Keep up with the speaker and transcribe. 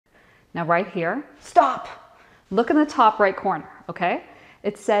Now right here, stop! Look in the top right corner, okay?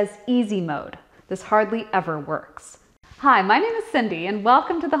 It says easy mode. This hardly ever works. Hi, my name is Cindy and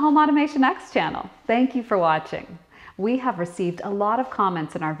welcome to the Home Automation X channel. Thank you for watching. We have received a lot of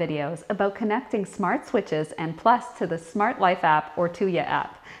comments in our videos about connecting smart switches and plus to the SmartLife App or Tuya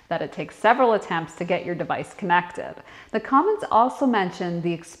App, that it takes several attempts to get your device connected. The comments also mention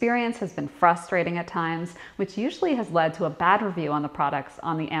the experience has been frustrating at times, which usually has led to a bad review on the products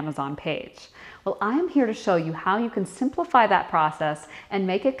on the Amazon page. Well, I am here to show you how you can simplify that process and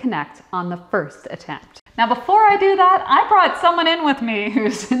make it connect on the first attempt. Now, before I do that, I brought someone in with me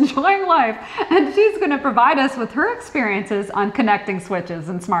who's enjoying life, and she's going to provide us with her experiences on connecting switches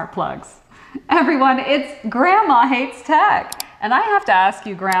and smart plugs. Everyone, it's Grandma Hates Tech. And I have to ask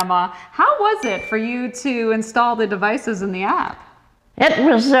you, Grandma, how was it for you to install the devices in the app? It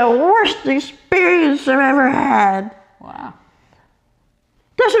was the worst experience I've ever had. Wow.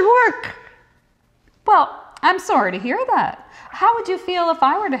 Doesn't work. Well, I'm sorry to hear that. How would you feel if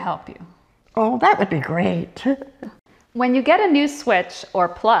I were to help you? Oh, that would be great. When you get a new switch or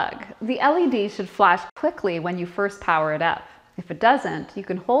plug, the LED should flash quickly when you first power it up. If it doesn't, you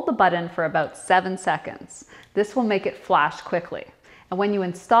can hold the button for about 7 seconds. This will make it flash quickly. And when you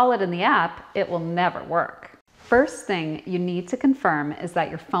install it in the app, it will never work. First thing you need to confirm is that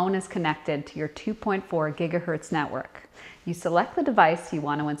your phone is connected to your 2.4 gigahertz network. You select the device you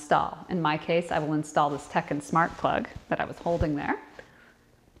want to install. In my case, I will install this Teckin smart plug that I was holding there.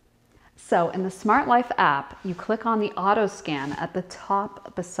 So in the SmartLife app, you click on the auto scan at the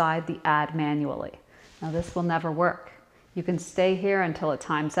top beside the add manually. Now this will never work. You can stay here until it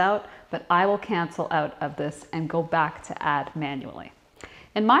times out, but I will cancel out of this and go back to add manually.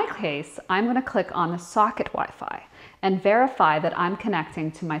 In my case, I'm going to click on the socket Wi-Fi and verify that I'm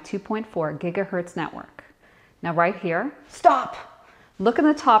connecting to my 2.4 gigahertz network. Now right here, stop! Look in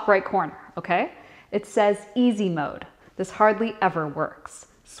the top right corner, okay? It says easy mode. This hardly ever works.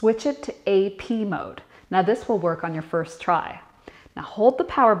 Switch it to AP mode. Now this will work on your first try. Now hold the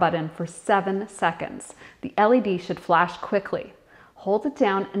power button for 7 seconds. The LED should flash quickly. Hold it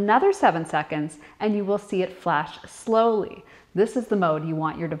down another 7 seconds and you will see it flash slowly. This is the mode you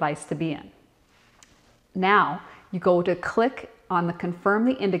want your device to be in. Now you go to click on the confirm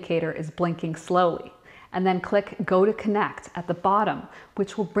the indicator is blinking slowly, and then click go to connect at the bottom,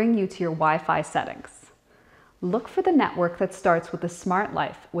 which will bring you to your Wi-Fi settings. Look for the network that starts with the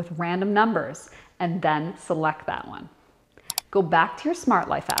SmartLife with random numbers and then select that one. Go back to your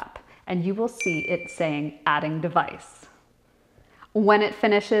SmartLife app and you will see it saying adding device. When it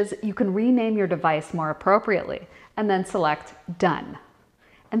finishes, you can rename your device more appropriately and then select done.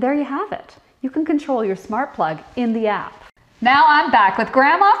 And there you have it. You can control your smart plug in the app. Now I'm back with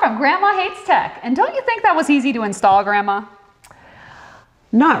Grandma from Grandma Hates Tech. And don't you think that was easy to install, Grandma?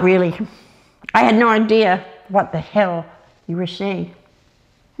 Not really. I had no idea what the hell you were saying.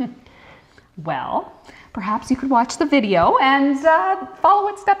 Well, perhaps you could watch the video and follow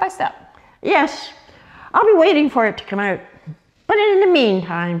it step by step. Yes, I'll be waiting for it to come out. But in the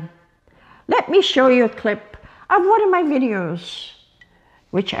meantime, let me show you a clip of one of my videos,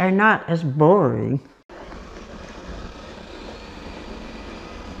 which are not as boring.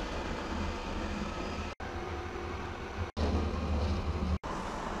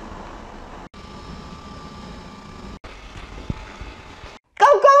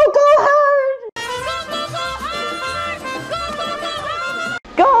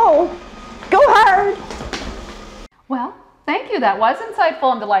 Well, thank you. That was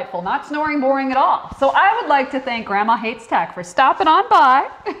insightful and delightful, not snoring boring at all. So I would like to thank Grandma Hates Tech for stopping on by.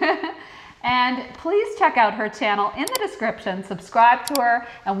 And please check out her channel in the description, subscribe to her,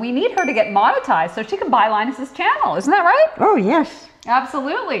 and we need her to get monetized so she can buy Linus's channel. Isn't that right? Oh, yes.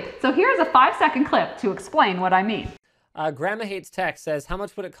 Absolutely. So here's a 5-second clip to explain what I mean. Grandma Hates Tech says, how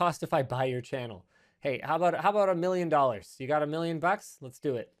much would it cost if I buy your channel? Hey, how about $1 million? You got $1 million bucks? Let's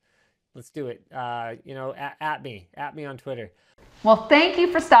do it. Let's do it. You know, at me on Twitter. Well, thank you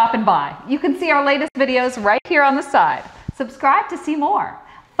for stopping by. You can see our latest videos right here on the side. Subscribe to see more.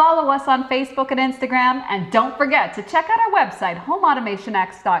 Follow us on Facebook and Instagram, and don't forget to check out our website,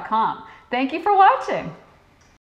 homeautomationx.com. Thank you for watching.